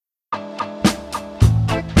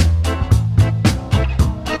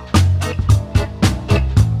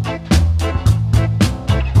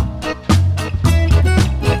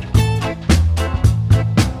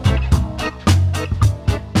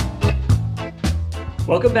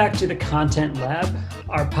Welcome back to the Content Lab,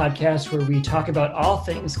 our podcast where we talk about all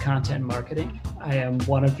things content marketing. I am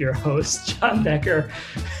one of your hosts, John Becker.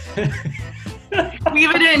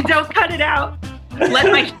 Leave it in, don't cut it out.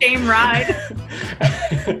 Let my shame ride.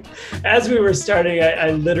 As we were starting,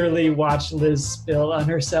 I literally watched Liz spill on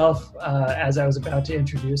herself as I was about to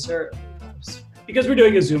introduce her. Because we're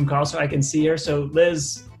doing a Zoom call so I can see her. So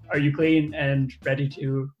Liz, are you clean and ready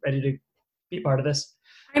to be part of this?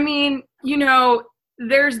 I mean,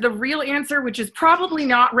 there's the real answer, which is probably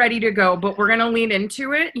not ready to go, but we're going to lean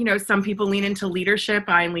into it. Some people lean into leadership.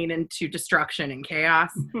 I lean into destruction and chaos.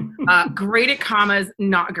 Great at commas,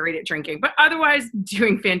 not great at drinking, but otherwise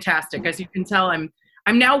doing fantastic. As you can tell, I'm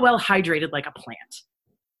now well hydrated like a plant.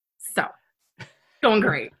 So going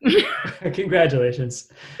great.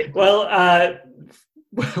 Congratulations. Well,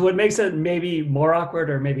 what makes it maybe more awkward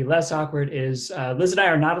or maybe less awkward is Liz and I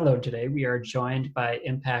are not alone today. We are joined by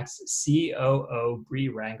Impact's COO, Bree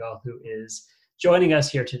Rangel, who is joining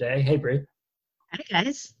us here today. Hey, Bree. Hi,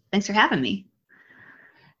 guys. Thanks for having me.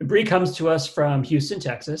 Bree comes to us from Houston,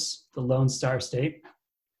 Texas, the Lone Star State.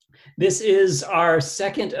 This is our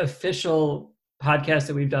second official podcast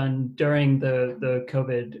that we've done during the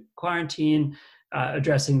COVID quarantine,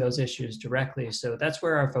 addressing those issues directly. So that's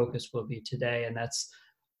where our focus will be today. And that's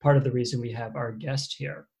part of the reason we have our guest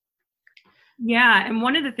here. Yeah. And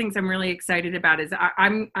one of the things I'm really excited about is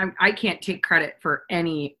I can't take credit for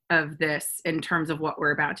any of this in terms of what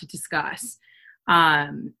we're about to discuss.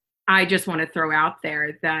 I just want to throw out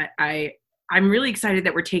there that I'm really excited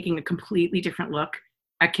that we're taking a completely different look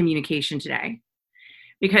at communication today.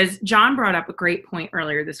 Because John brought up a great point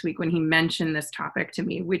earlier this week when he mentioned this topic to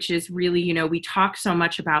me, which is really, we talk so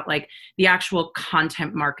much about like the actual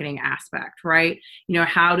content marketing aspect, right?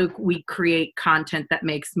 How do we create content that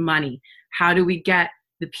makes money? How do we get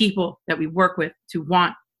the people that we work with to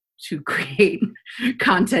want to create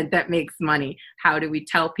content that makes money? How do we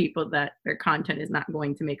tell people that their content is not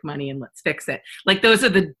going to make money and let's fix it? Like those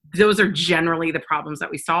are generally the problems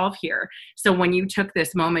that we solve here. So when you took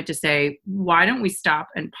this moment to say, why don't we stop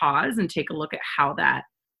and pause and take a look at how that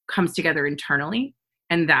comes together internally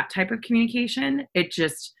and that type of communication, it's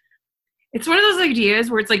one of those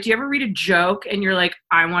ideas where it's like, do you ever read a joke and you're like,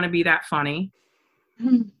 I want to be that funny?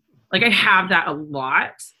 Mm-hmm. Like I have that a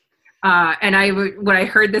lot. And when I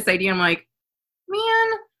heard this idea, I'm like, man,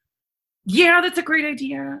 yeah, that's a great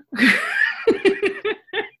idea.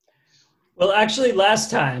 Well, actually, last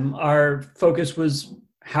time our focus was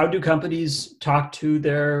how do companies talk to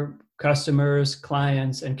their customers,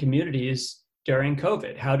 clients, and communities during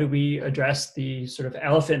COVID? How do we address the sort of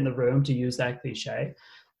elephant in the room, to use that cliche?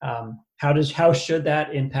 How should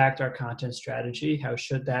that impact our content strategy? How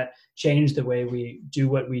should that change the way we do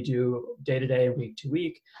what we do day to day, week to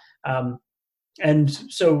week? And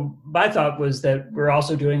so my thought was that we're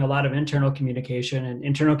also doing a lot of internal communication, and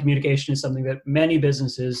internal communication is something that many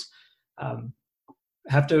businesses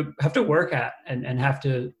have to work at and have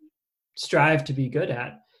to strive to be good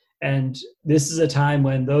at. And this is a time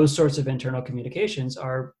when those sorts of internal communications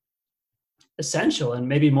are essential and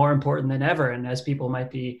maybe more important than ever. And as people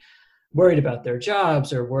might be worried about their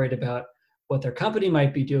jobs or worried about what their company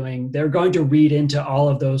might be doing, they're going to read into all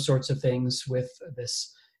of those sorts of things with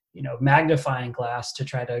this magnifying glass to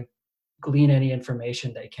try to glean any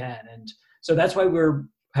information they can. And so that's why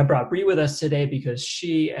have brought Bree with us today, because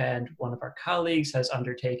she and one of our colleagues has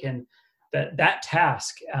undertaken that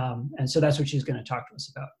task. And so that's what she's going to talk to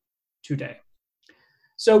us about today.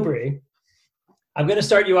 So Bree, I'm going to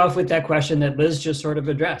start you off with that question that Liz just sort of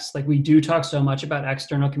addressed. Like, we do talk so much about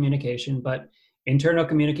external communication, but internal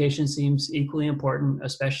communication seems equally important,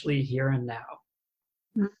 especially here and now.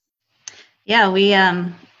 Yeah,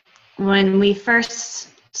 when we first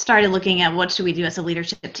started looking at what should we do as a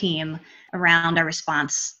leadership team around our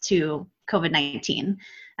response to COVID-19,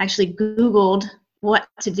 I actually Googled what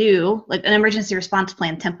to do, like an emergency response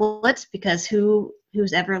plan template, because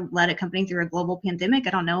who's ever led a company through a global pandemic? I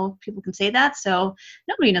don't know if people can say that, so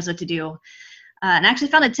nobody knows what to do. And I actually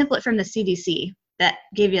found a template from the CDC that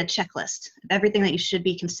gave you a checklist of everything that you should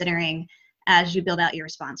be considering as you build out your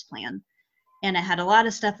response plan. And it had a lot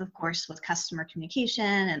of stuff, of course, with customer communication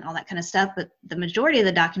and all that kind of stuff, but the majority of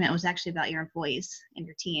the document was actually about your employees and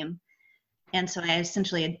your team. And so I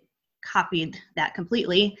essentially copied that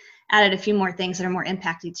completely, added a few more things that are more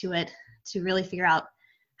impacty to it to really figure out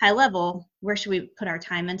high level, where should we put our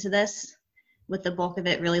time into this, with the bulk of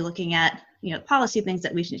it really looking at, policy things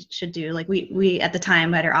that we should do. Like we at the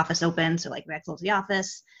time had our office open, so like we had to close the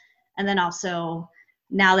office. And then also,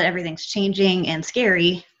 now that everything's changing and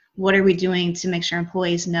scary, what are we doing to make sure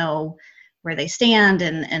employees know where they stand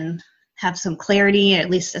and have some clarity,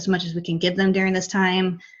 at least as much as we can give them during this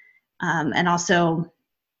time. And also,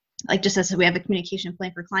 like just as we have a communication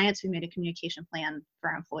plan for clients, we made a communication plan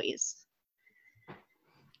for our employees.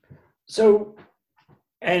 So,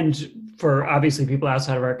 and for obviously people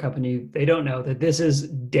outside of our company, they don't know that this is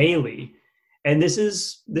daily, and this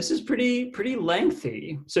is pretty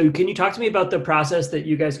lengthy. So can you talk to me about the process that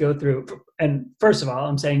you guys go through? And first of all,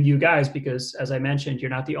 I'm saying you guys because, as I mentioned,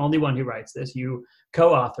 you're not the only one who writes this. You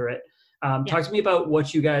co-author it. Talk to me about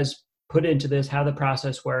what you guys put into this, how the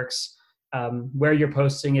process works, where you're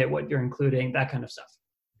posting it, what you're including, that kind of stuff.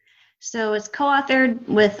 So it's co-authored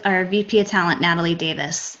with our VP of Talent, Natalie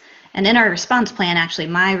Davis. And in our response plan, actually,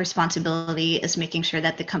 my responsibility is making sure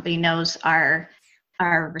that the company knows our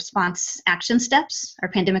response action steps, our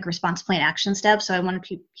pandemic response plan action steps. So I want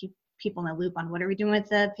to keep people in the loop on what are we doing with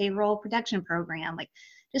the payroll protection program, like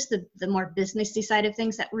just the more businessy side of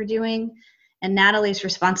things that we're doing. And Natalie's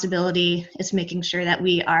responsibility is making sure that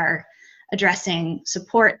we are addressing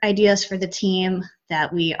support ideas for the team,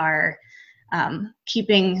 that we are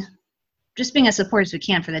being as supportive as we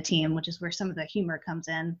can for the team, which is where some of the humor comes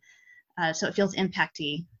in. So it feels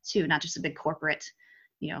impacty too, not just a big corporate,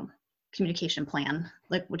 communication plan,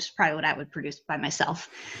 which is probably what I would produce by myself.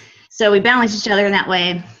 So we balance each other in that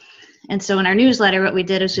way. And so in our newsletter, what we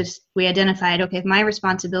did is we identified, okay, my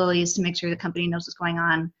responsibility is to make sure the company knows what's going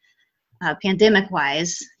on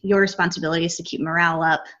pandemic-wise. Your responsibility is to keep morale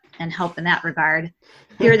up and help in that regard.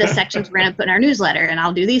 Here are the sections we're going to put in our newsletter, and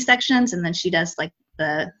I'll do these sections, and then she does like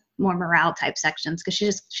the more morale type sections because she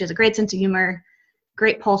has a great sense of humor,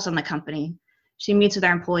 great pulse on the company. She meets with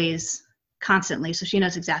our employees constantly, so she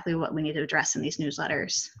knows exactly what we need to address in these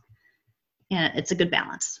newsletters. And it's a good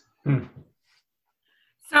balance.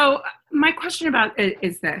 So my question about it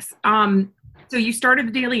is this. So you started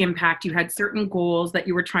the Daily Impact. You had certain goals that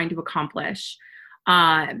you were trying to accomplish.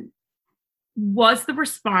 Was the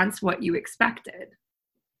response what you expected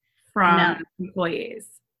from employees?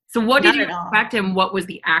 So what did you expect and what was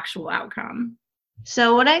the actual outcome?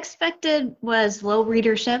 So what I expected was low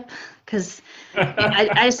readership because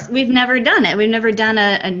we've never done it. We've never done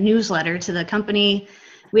a newsletter to the company.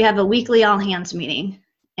 We have a weekly all hands meeting.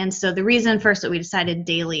 And so the reason first that we decided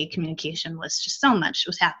daily communication was just so much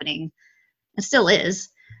was happening and still is,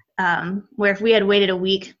 where if we had waited a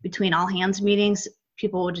week between all hands meetings,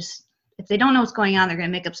 people would just, if they don't know what's going on, they're going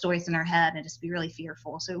to make up stories in their head and just be really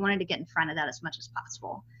fearful. So we wanted to get in front of that as much as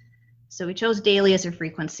possible. So we chose daily as a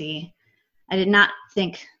frequency. I did not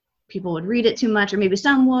think people would read it too much, or maybe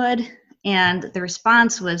some would. And the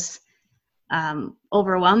response was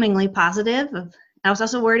overwhelmingly positive. I was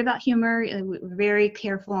also worried about humor. We were very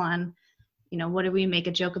careful on, what do we make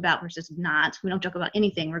a joke about versus not. We don't joke about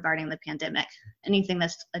anything regarding the pandemic. Anything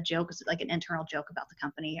that's a joke is like an internal joke about the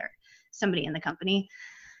company or somebody in the company.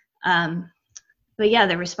 But yeah,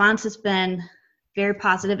 the response has been very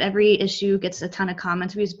positive. Every issue gets a ton of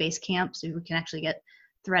comments. We use Basecamp, so we can actually get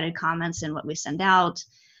threaded comments in what we send out.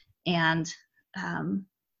 And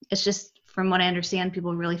it's just, from what I understand,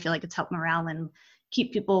 people really feel like it's helped morale and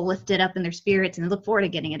keep people lifted up in their spirits and look forward to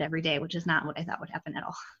getting it every day, which is not what I thought would happen at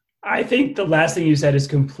all. I think the last thing you said is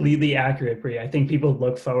completely accurate, Bree. I think people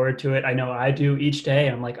look forward to it. I know I do each day.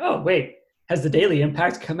 I'm like, oh, wait, has the Daily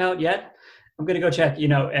Impact come out yet? I'm going to go check,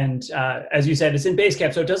 and as you said, it's in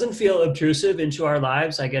Basecamp, so it doesn't feel obtrusive into our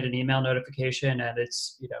lives. I get an email notification and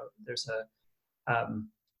it's, there's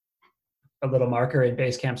a little marker in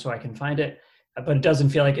Basecamp so I can find it, but it doesn't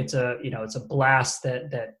feel like it's a blast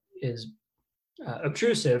that is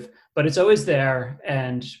obtrusive, but it's always there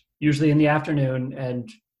and usually in the afternoon and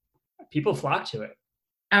people flock to it.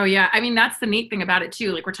 Oh yeah. I mean, that's the neat thing about it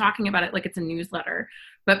too. Like we're talking about it like it's a newsletter,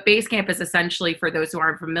 but Basecamp is essentially, for those who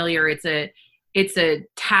aren't familiar, it's a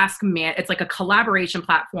it's like a collaboration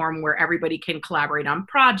platform where everybody can collaborate on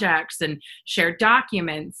projects and share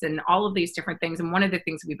documents and all of these different things. And one of the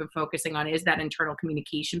things we've been focusing on is that internal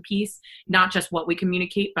communication piece, not just what we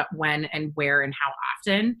communicate, but when and where and how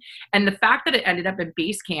often. And the fact that it ended up in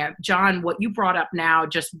Basecamp, John, what you brought up now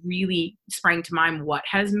just really sprang to mind. What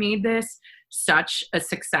has made this such a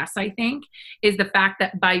success, I think, is the fact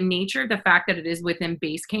that by nature, the fact that it is within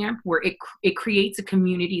Basecamp, where it creates a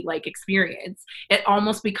community-like experience. It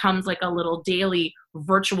almost becomes like a little daily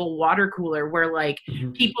virtual water cooler where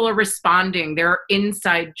people are responding. There are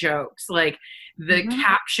inside jokes, like the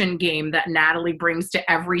caption game that Natalie brings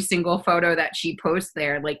to every single photo that she posts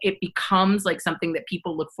there. Like it becomes like something that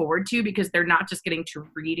people look forward to because they're not just getting to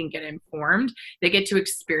read and get informed. They get to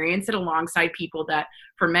experience it alongside people that,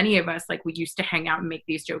 for many of us, like we used to hang out and make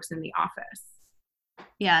these jokes in the office.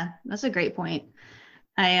 Yeah, that's a great point.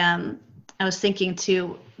 I was thinking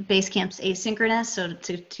too, Basecamp's asynchronous. So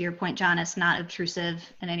to your point, John, it's not obtrusive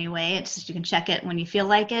in any way. It's just you can check it when you feel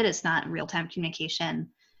like it. It's not real-time communication.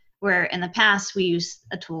 Where in the past we use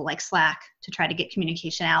a tool like Slack to try to get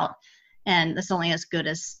communication out, and that's only as good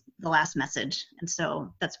as the last message. And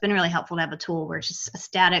so that's been really helpful to have a tool where it's just a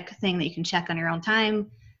static thing that you can check on your own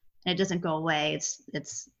time, and it doesn't go away.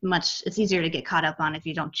 It's easier to get caught up on if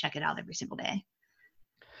you don't check it out every single day.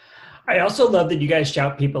 I also love that you guys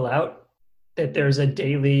shout people out, that there's a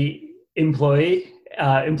daily employee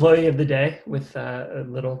of the day with a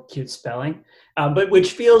little cute spelling, but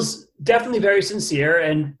which feels definitely very sincere,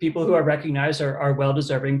 and people who are recognized are well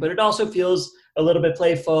deserving, but it also feels a little bit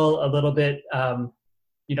playful, a little bit,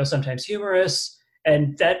 sometimes humorous.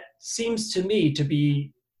 And that seems to me to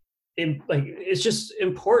be it's just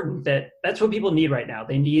important that's what people need right now.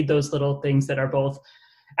 They need those little things that are both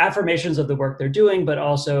affirmations of the work they're doing, but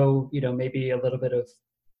also, maybe a little bit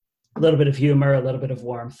of humor, a little bit of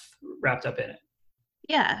warmth wrapped up in it.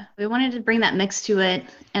 Yeah, we wanted to bring that mix to it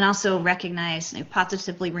and also recognize and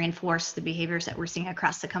positively reinforce the behaviors that we're seeing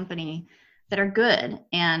across the company that are good.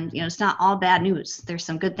 And, it's not all bad news. There's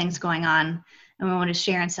some good things going on, and we want to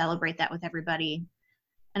share and celebrate that with everybody.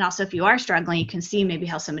 And also, if you are struggling, you can see maybe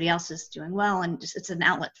how somebody else is doing well, and just it's an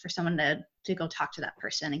outlet for someone to go talk to that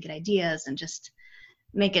person and get ideas and just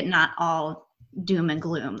make it not all doom and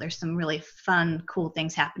gloom. There's some really fun, cool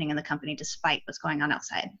things happening in the company despite what's going on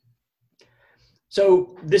outside.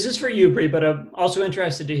 So this is for you, Bree, but I'm also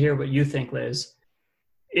interested to hear what you think, Liz.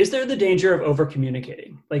 Is there the danger of over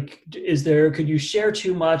communicating? Could you share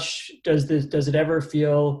too much? Does it ever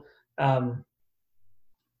feel, I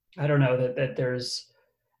don't know, that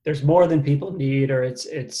there's more than people need, or it's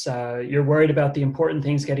you're worried about the important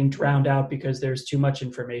things getting drowned out because there's too much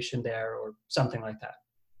information there, or something like that?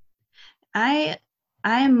 I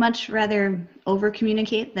much rather over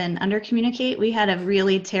communicate than under communicate. We had a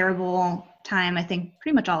really terrible time, I think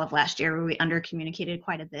pretty much all of last year, where we under communicated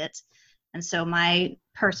quite a bit. And so my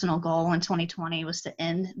personal goal in 2020 was to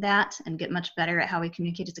end that and get much better at how we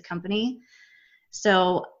communicate as a company.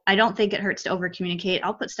 So I don't think it hurts to over communicate.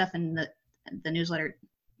 I'll put stuff in the newsletter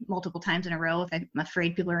multiple times in a row if I'm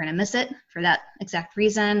afraid people are going to miss it for that exact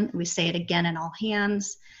reason. We say it again in all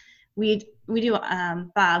hands. We do,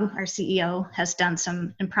 Bob, our CEO, has done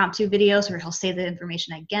some impromptu videos where he'll say the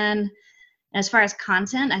information again. And as far as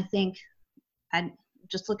content, I think I'd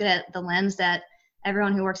just look at it the lens that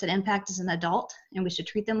everyone who works at Impact is an adult, and we should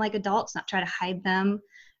treat them like adults, not try to hide them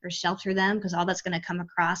or shelter them, because all that's going to come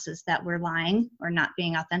across is that we're lying or not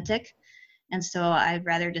being authentic. And so I'd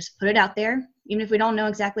rather just put it out there, even if we don't know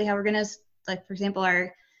exactly how we're going to, like, for example,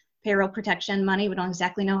 our payroll protection money, we don't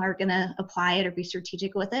exactly know how we're going to apply it or be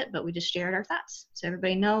strategic with it, but we just shared our thoughts. So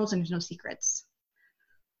everybody knows and there's no secrets.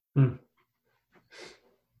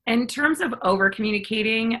 In terms of over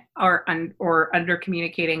communicating or under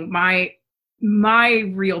communicating, my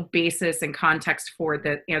real basis and context for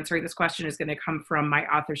answering this question is going to come from my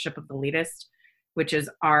authorship of The Latest, which is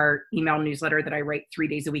our email newsletter that I write 3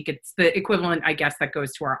 days a week. It's the equivalent, I guess, that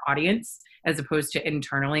goes to our audience as opposed to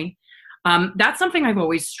internally. That's something I've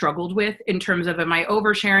always struggled with in terms of, am I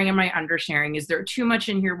oversharing? Am I undersharing? Is there too much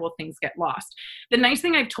in here? Will things get lost? The nice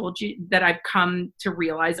thing I've told you that I've come to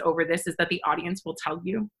realize over this is that the audience will tell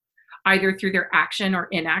you, either through their action or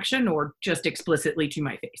inaction, or just explicitly to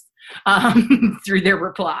my face through their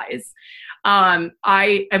replies.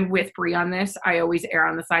 I am with Bree on this. I always err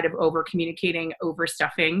on the side of over communicating,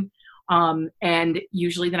 overstuffing. And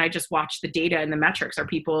usually then I just watch the data and the metrics. Are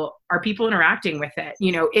people interacting with it?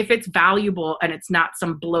 If it's valuable and it's not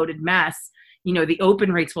some bloated mess, the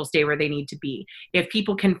open rates will stay where they need to be. If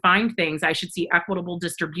people can find things, I should see equitable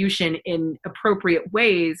distribution in appropriate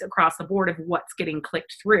ways across the board of what's getting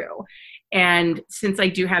clicked through. And since I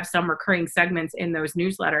do have some recurring segments in those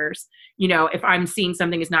newsletters, if I'm seeing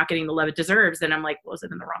something is not getting the love it deserves, then I'm like, well, is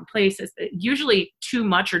it in the wrong place? Usually too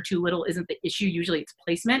much or too little isn't the issue. Usually it's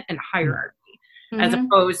placement and hierarchy, as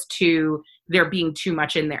opposed to there being too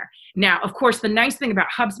much in there. Now, of course, the nice thing about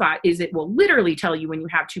HubSpot is it will literally tell you when you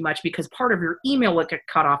have too much, because part of your email will get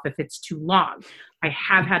cut off if it's too long. I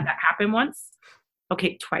have had that happen once.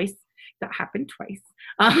 Okay, twice. That happened twice.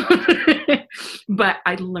 But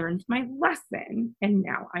I learned my lesson and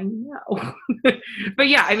now I know. But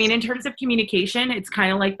yeah, I mean, in terms of communication, it's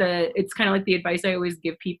kind of like the advice I always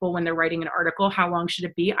give people when they're writing an article. How long should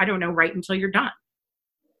it be? I don't know. Write until you're done.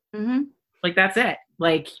 Like, that's it.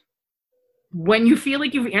 Like, when you feel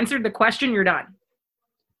like you've answered the question, you're done.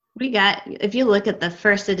 If you look at the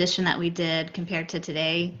first edition that we did compared to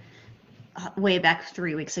today, way back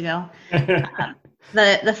 3 weeks ago,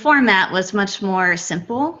 the format was much more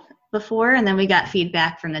simple. before, and then we got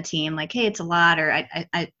feedback from the team like, hey, it's a lot, or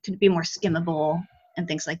I could be more skimmable and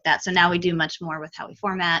things like that. So now we do much more with how we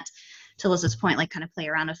format, to Liz's point, like kind of play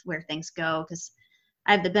around with where things go, because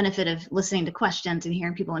I have the benefit of listening to questions and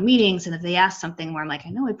hearing people in meetings, and if they ask something where I'm like, I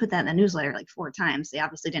know I put that in the newsletter like 4 times, they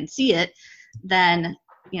obviously didn't see it, then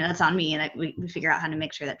that's on me, and we figure out how to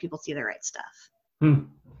make sure that people see the right stuff.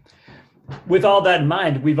 With all that in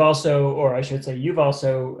mind, we've also, or I should say, you've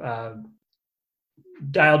also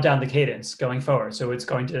dialed down the cadence going forward. So it's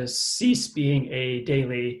going to cease being a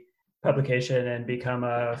daily publication and become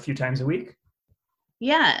a few times a week?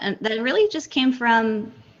 Yeah, and that really just came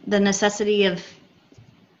from the necessity of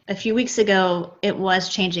a few weeks ago, it was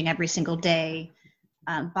changing every single day.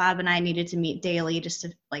 Bob and I needed to meet daily just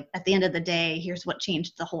to, like, at the end of the day, here's what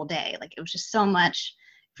changed the whole day. Like, it was just so much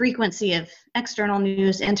frequency of external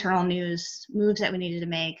news, internal news, moves that we needed to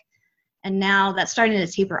make. And now that's starting to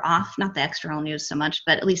taper off, not the external news so much,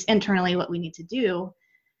 but at least internally what we need to do,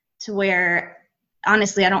 to where,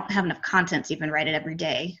 honestly, I don't have enough content to even write it every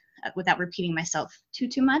day without repeating myself too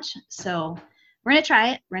much. So we're going to try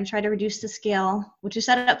it. We're going to try to reduce the scale, which we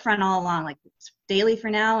set it up front all along, like it's daily for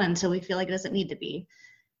now until we feel like it doesn't need to be.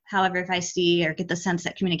 However, if I see or get the sense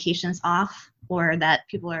that communication's off, or that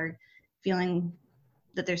people are feeling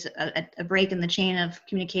that there's a break in the chain of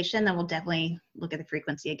communication, then we'll definitely look at the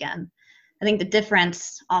frequency again. I think the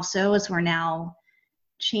difference also is we're now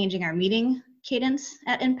changing our meeting cadence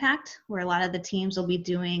at Impact, where a lot of the teams will be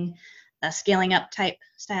doing a scaling up type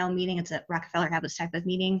style meeting. It's a Rockefeller Habits type of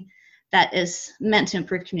meeting that is meant to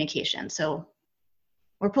improve communication. So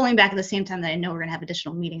we're pulling back at the same time that I know we're going to have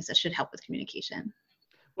additional meetings that should help with communication.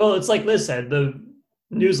 Well, it's like Liz said, the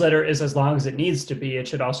newsletter is as long as it needs to be. It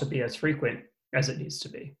should also be as frequent as it needs to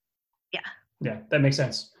be. Yeah. Yeah, that makes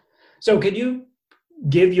sense. So could you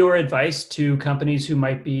give your advice to companies who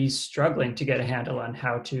might be struggling to get a handle on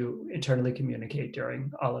how to internally communicate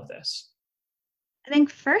during all of this? I think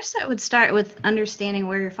first I would start with understanding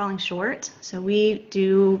where you're falling short. So we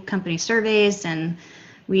do company surveys, and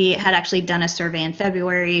we had actually done a survey in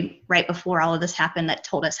February right before all of this happened that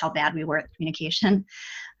told us how bad we were at communication.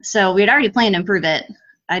 So we had already planned to improve it.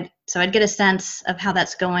 So I'd get a sense of how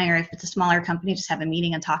that's going, or if it's a smaller company, just have a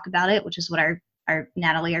meeting and talk about it, which is what our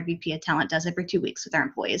Natalie, our VP of Talent, does every 2 weeks with our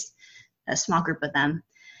employees, a small group of them.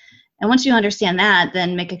 And once you understand that,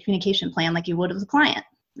 then make a communication plan like you would with a client.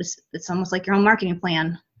 It's almost like your own marketing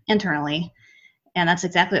plan internally. And that's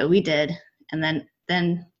exactly what we did. And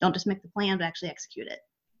then don't just make the plan, but actually execute it.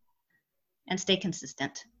 And stay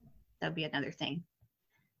consistent. That would be another thing.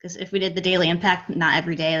 Because if we did the daily impact, not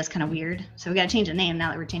every day, that's kind of weird. So we got to change the name now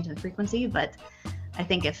that we're changing the frequency. But I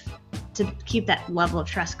think to keep that level of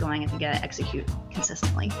trust going, I think you got to execute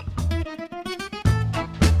consistently.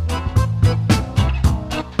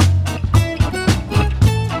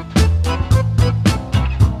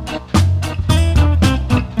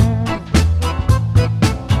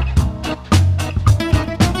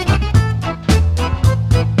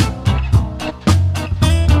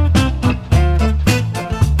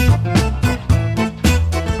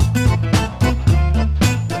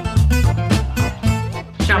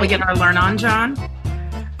 We get our learn on, John?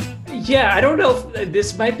 Yeah, I don't know if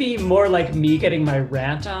this might be more like me getting my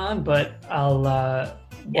rant on, but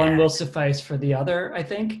one will suffice for the other, I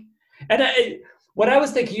think. And what I was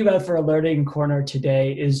thinking about for a learning corner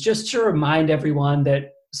today is just to remind everyone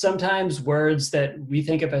that sometimes words that we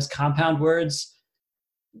think of as compound words,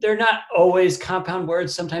 they're not always compound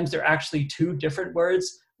words. Sometimes they're actually 2 different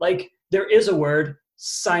words. Like there is a word,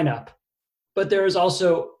 sign up, but there is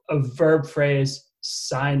also a verb phrase,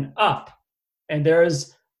 sign up. And there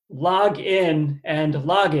is log in and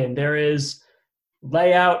login. There is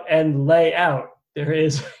layout and layout. There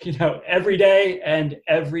is, every day and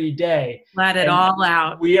every day. Let it all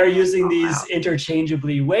out. We are using these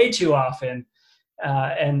interchangeably way too often.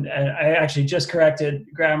 And I actually just corrected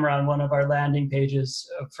grammar on one of our landing pages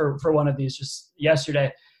for one of these just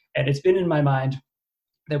yesterday. And it's been in my mind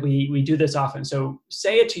that we do this often. So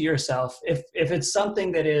say it to yourself. If it's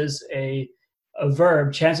something that is a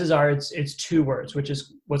verb, chances are it's 2 words, which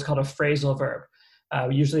is what's called a phrasal verb.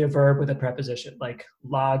 Usually a verb with a preposition, like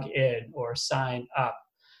log in or sign up.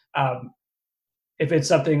 If it's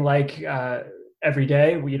something like every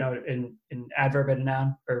day, in adverb and a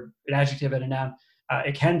noun, or an adjective and a noun,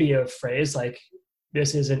 it can be a phrase like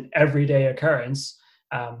this is an everyday occurrence,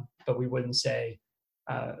 but we wouldn't say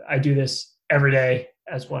I do this every day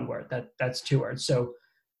as 1 word. That's 2 words. So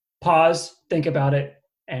pause, think about it,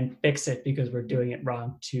 and fix it because we're doing it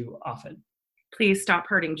wrong too often. please stop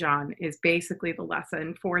hurting John is basically the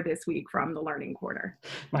lesson for this week from the Learning Quarter.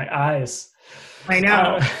 My eyes. I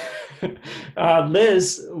know.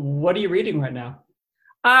 Liz, what are you reading right now?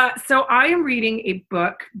 So I am reading a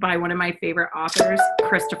book by one of my favorite authors,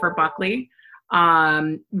 Christopher Buckley,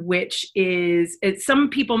 which is, some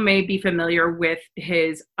people may be familiar with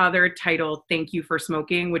his other title, Thank You for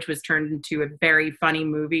Smoking, which was turned into a very funny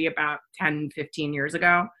movie about 10, 15 years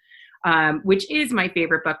ago, which is my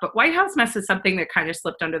favorite book. But White House Mess is something that kind of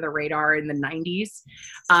slipped under the radar in the 90s.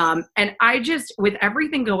 And I just, with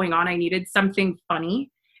everything going on, I needed something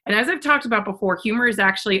funny. And as I've talked about before, humor is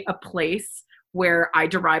actually a place where I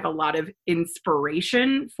derive a lot of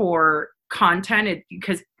inspiration for content,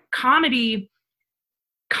 because comedy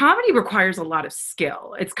requires a lot of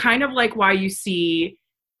skill. It's kind of like why you see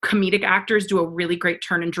comedic actors do a really great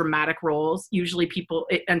turn in dramatic roles. Usually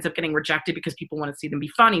it ends up getting rejected because people want to see them be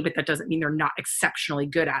funny, but that doesn't mean they're not exceptionally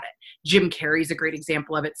good at it. Jim Carrey's a great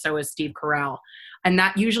example of it. So is Steve Carell. And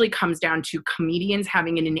that usually comes down to comedians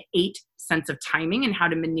having an innate sense of timing and how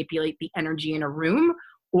to manipulate the energy in a room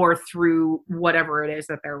or through whatever it is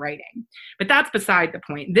that they're writing. But that's beside the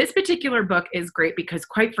point. This particular book is great because,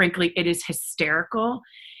 quite frankly, it is hysterical.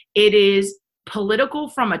 It is political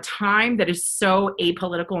from a time that is so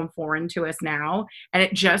apolitical and foreign to us now. And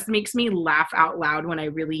it just makes me laugh out loud when I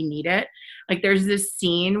really need it. Like, there's this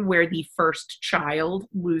scene where the first child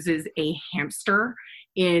loses a hamster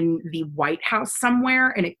in the White House somewhere,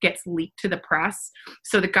 and it gets leaked to the press.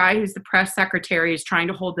 So the guy who's the press secretary is trying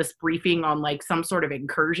to hold this briefing on like some sort of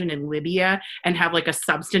incursion in Libya and have like a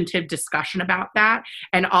substantive discussion about that.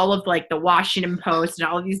 And all of like the Washington Post and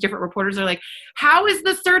all of these different reporters are like, how is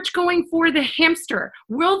the search going for the hamster?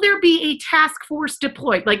 Will there be a task force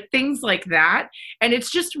deployed? Like things like that. And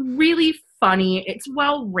it's just really funny, it's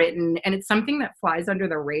well written, and it's something that flies under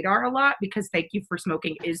the radar a lot because Thank You for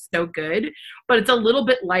Smoking is so good, but it's a little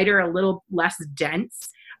bit lighter, a little less dense.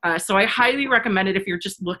 So I highly recommend it if you're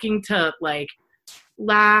just looking to like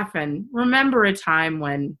laugh and remember a time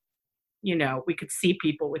when, you know, we could see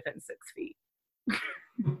people within 6 feet.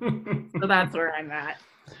 So that's where I'm at.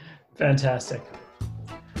 Fantastic.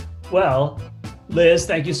 Well, Liz,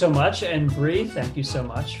 thank you so much. And Bree, thank you so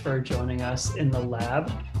much for joining us in the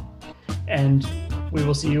lab. And we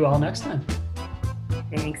will see you all next time.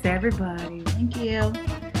 Thanks, everybody. Thank you.